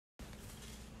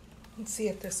Let's see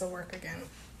if this will work again.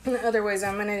 Otherwise,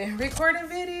 I'm gonna record a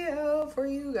video for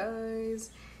you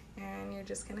guys, and you're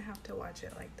just gonna have to watch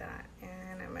it like that.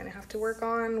 And I'm gonna have to work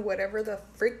on whatever the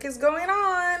freak is going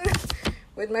on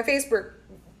with my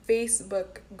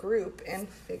Facebook group and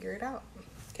figure it out.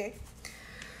 Okay.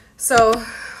 So,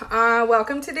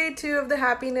 welcome to day 2 of the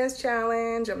happiness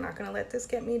challenge. I'm not gonna let this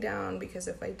get me down, because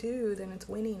if I do, then it's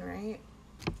winning, right?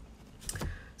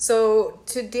 So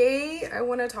today I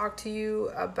want to talk to you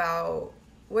about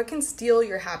what can steal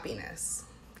your happiness.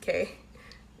 Okay.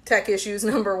 Tech issues,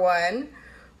 number 1.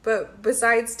 But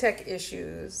besides tech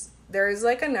issues, there is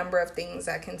like a number of things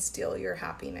that can steal your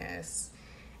happiness.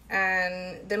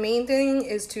 And the main thing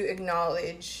is to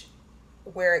acknowledge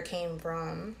where it came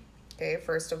from. Okay,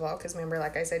 first of all, because remember,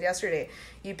 like I said yesterday,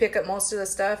 you pick up most of the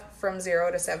stuff from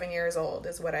 0 to 7 years old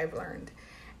is what I've learned.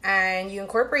 And you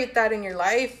incorporate that in your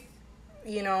life,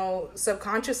 you know,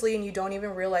 subconsciously, and you don't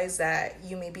even realize that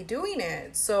you may be doing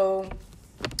it. So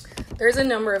there's a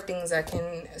number of things that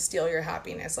can steal your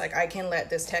happiness. Like, I can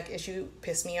let this tech issue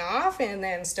piss me off and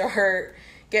then start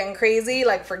getting crazy.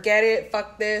 Like, forget it,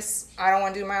 fuck this, I don't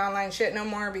want to do my online shit no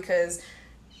more, because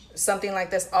something like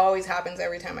this always happens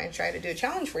every time I try to do a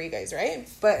challenge for you guys, right?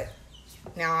 But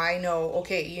now I know,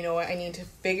 okay, you know what, I need to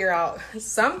figure out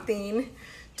something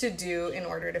to do in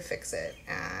order to fix it.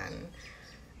 And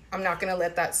I'm not going to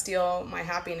let that steal my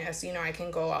happiness. You know, I can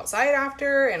go outside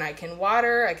after, and I can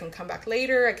water, I can come back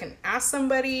later, I can ask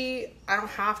somebody. I don't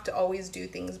have to always do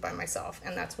things by myself.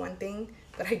 And that's one thing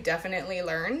that I definitely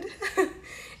learned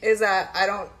is that I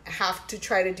don't have to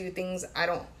try to do things I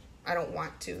don't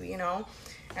want to, you know?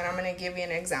 And I'm going to give you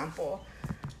an example.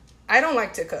 I don't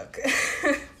like to cook.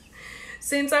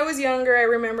 Since I was younger, I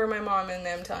remember my mom and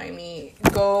them telling me,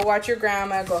 go watch your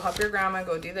grandma, go help your grandma,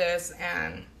 go do this.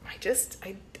 And I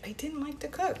didn't like to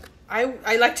cook.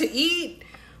 I like to eat,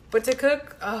 but to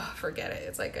cook, forget it.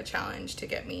 It's like a challenge to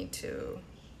get me to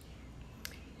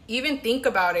even think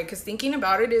about it, because thinking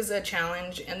about it is a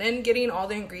challenge, and then getting all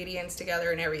the ingredients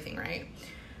together and everything, right?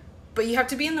 But you have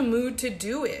to be in the mood to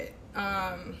do it.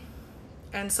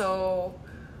 And so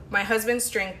my husband's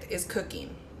strength is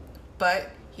cooking, but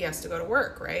he has to go to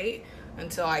work, right?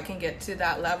 Until I can get to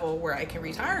that level where I can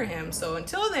retire him. So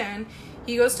until then,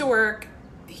 he goes to work.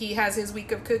 He has his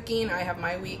week of cooking. I have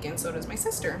my week, and so does my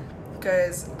sister.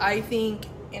 Because I think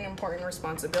an important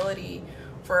responsibility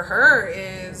for her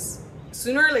is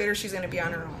sooner or later she's going to be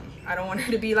on her own. I don't want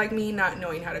her to be like me, not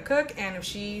knowing how to cook. And if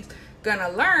she's going to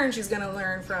learn, she's going to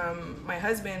learn from my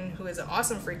husband, who is an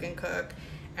awesome freaking cook.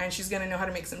 And she's going to know how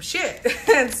to make some shit.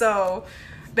 And so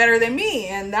better than me.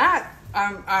 And that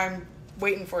I'm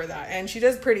waiting for that. And she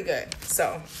does pretty good.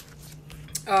 So,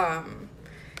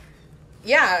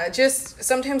 yeah, just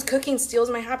sometimes cooking steals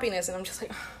my happiness. And I'm just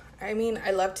like, I mean,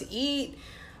 I love to eat.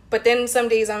 But then some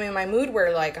days I'm in my mood where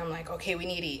I'm like, okay, we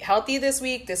need to eat healthy this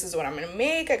week. This is what I'm going to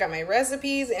make. I got my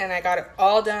recipes and I got it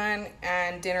all done,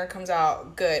 and dinner comes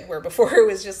out good. Where before it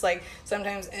was just like,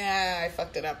 sometimes, I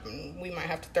fucked it up and we might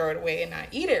have to throw it away and not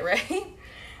eat it, right?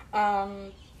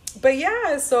 But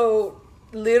yeah, so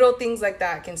little things like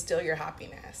that can steal your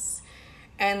happiness.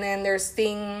 And then there's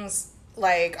things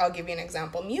like, I'll give you an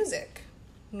example, music.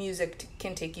 Music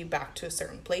can take you back to a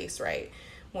certain place, right?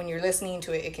 When you're listening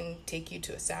to it, it can take you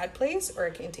to a sad place, or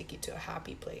it can take you to a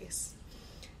happy place.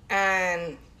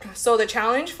 And so the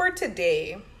challenge for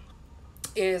today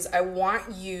is, I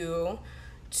want you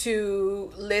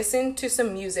to listen to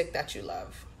some music that you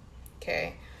love,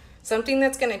 okay? Something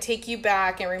that's going to take you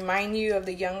back and remind you of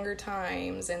the younger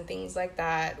times and things like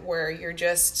that, where you're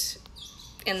just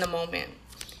in the moment.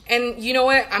 And you know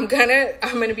what? I'm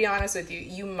gonna be honest with you.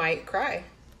 You might cry,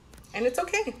 and it's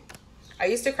okay. I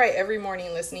used to cry every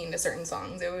morning listening to certain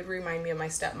songs. It would remind me of my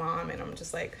stepmom, and I'm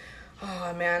just like,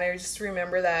 oh man, I just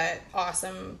remember that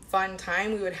awesome, fun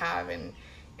time we would have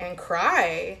and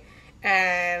cry.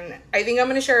 And I think I'm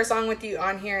going to share a song with you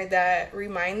on here that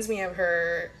reminds me of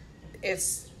her.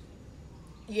 It's,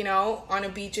 you know, on a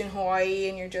beach in Hawaii,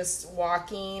 and you're just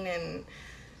walking and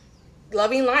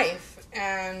loving life.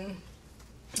 And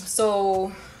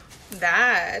so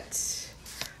that,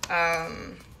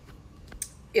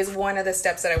 is one of the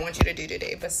steps that I want you to do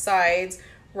today, besides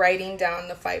writing down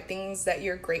the 5 things that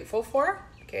you're grateful for.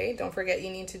 Okay, don't forget, you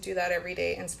need to do that every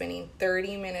day, and spending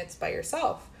 30 minutes by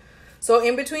yourself. So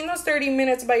in between those 30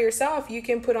 minutes by yourself, you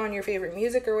can put on your favorite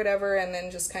music or whatever, and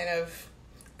then just kind of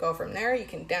go from there. You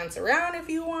can dance around if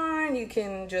you want. You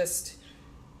can just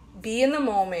be in the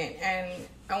moment. And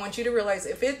I want you to realize,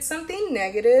 if it's something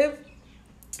negative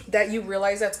that you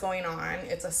realize that's going on,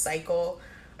 it's a cycle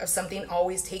of something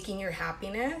always taking your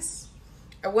happiness,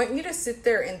 I want you to sit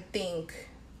there and think,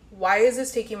 why is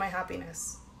this taking my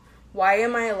happiness? Why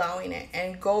am I allowing it?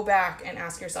 And go back and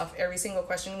ask yourself every single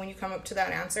question when you come up to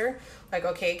that answer. Like,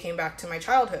 okay, it came back to my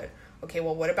childhood. Okay,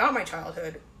 well, what about my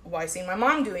childhood? Well, I seen my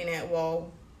mom doing it.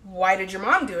 Well, why did your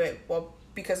mom do it? Well,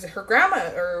 because her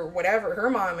grandma or whatever, her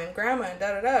mom and grandma and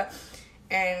da-da-da.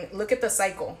 And look at the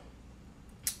cycle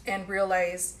and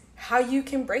realize how you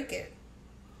can break it.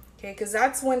 Okay, because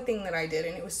that's one thing that I did.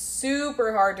 And it was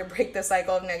super hard to break the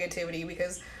cycle of negativity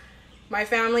because my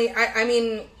family, I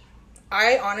mean,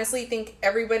 I honestly think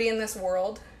everybody in this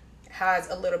world has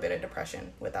a little bit of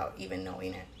depression without even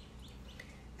knowing it.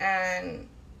 And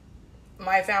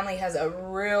my family has a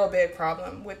real big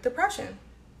problem with depression.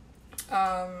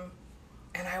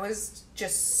 And I was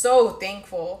just so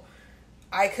thankful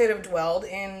I could have dwelled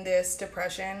in this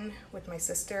depression with my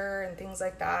sister and things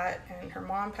like that, and her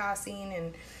mom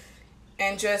passing,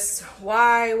 and just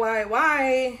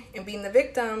why, and being the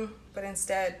victim. But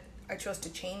instead, I chose to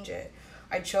change it.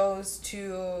 I chose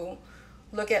to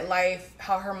look at life,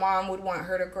 how her mom would want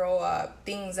her to grow up,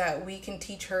 things that we can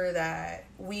teach her that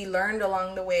we learned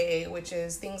along the way, which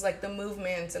is things like the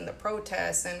movements and the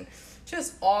protests and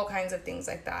just all kinds of things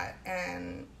like that.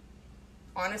 And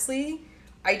honestly,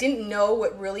 I didn't know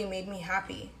what really made me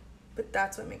happy, but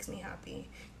that's what makes me happy.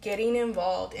 Getting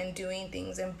involved and doing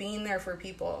things and being there for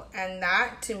people. And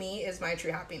that, to me, is my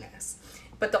true happiness.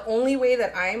 But the only way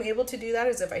that I'm able to do that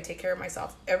is if I take care of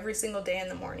myself every single day in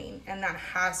the morning. And that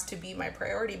has to be my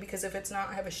priority, because if it's not,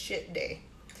 I have a shit day.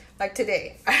 Like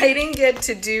today, I didn't get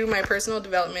to do my personal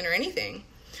development or anything.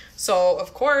 So,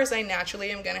 of course, I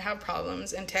naturally am going to have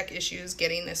problems and tech issues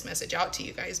getting this message out to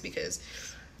you guys, because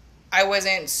I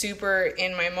wasn't super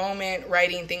in my moment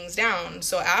writing things down.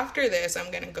 So after this,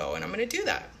 I'm going to go and I'm going to do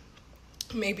that.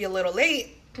 Maybe a little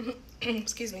late,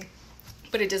 excuse me,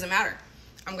 but it doesn't matter.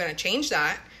 I'm going to change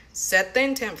that, set the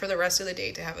intent for the rest of the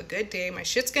day to have a good day. My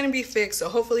shit's going to be fixed. So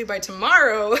hopefully by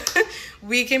tomorrow,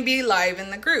 we can be live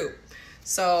in the group.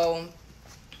 So,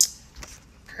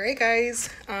 all right, guys.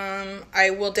 I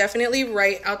will definitely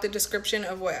write out the description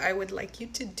of what I would like you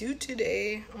to do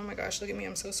today. Oh my gosh, look at me.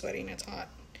 I'm so sweating. It's hot.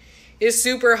 It's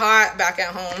super hot back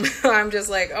at home. I'm just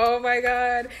like, oh my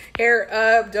God, hair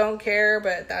up, don't care,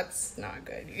 but that's not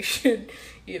good. You should,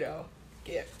 get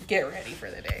ready for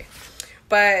the day.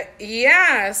 But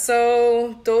yeah,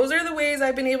 so those are the ways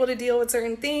I've been able to deal with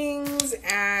certain things,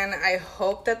 and I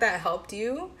hope that helped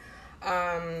you.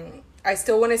 I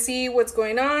still want to see what's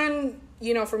going on,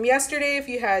 from yesterday, if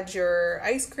you had your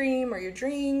ice cream or your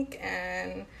drink.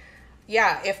 And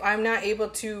yeah, if I'm not able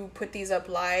to put these up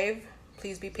live,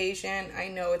 please be patient. I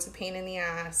know it's a pain in the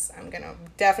ass. I'm going to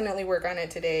definitely work on it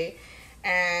today,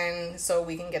 and so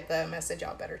we can get the message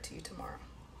out better to you tomorrow.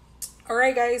 All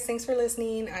right, guys, thanks for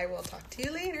listening. I will talk to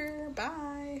you later.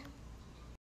 Bye.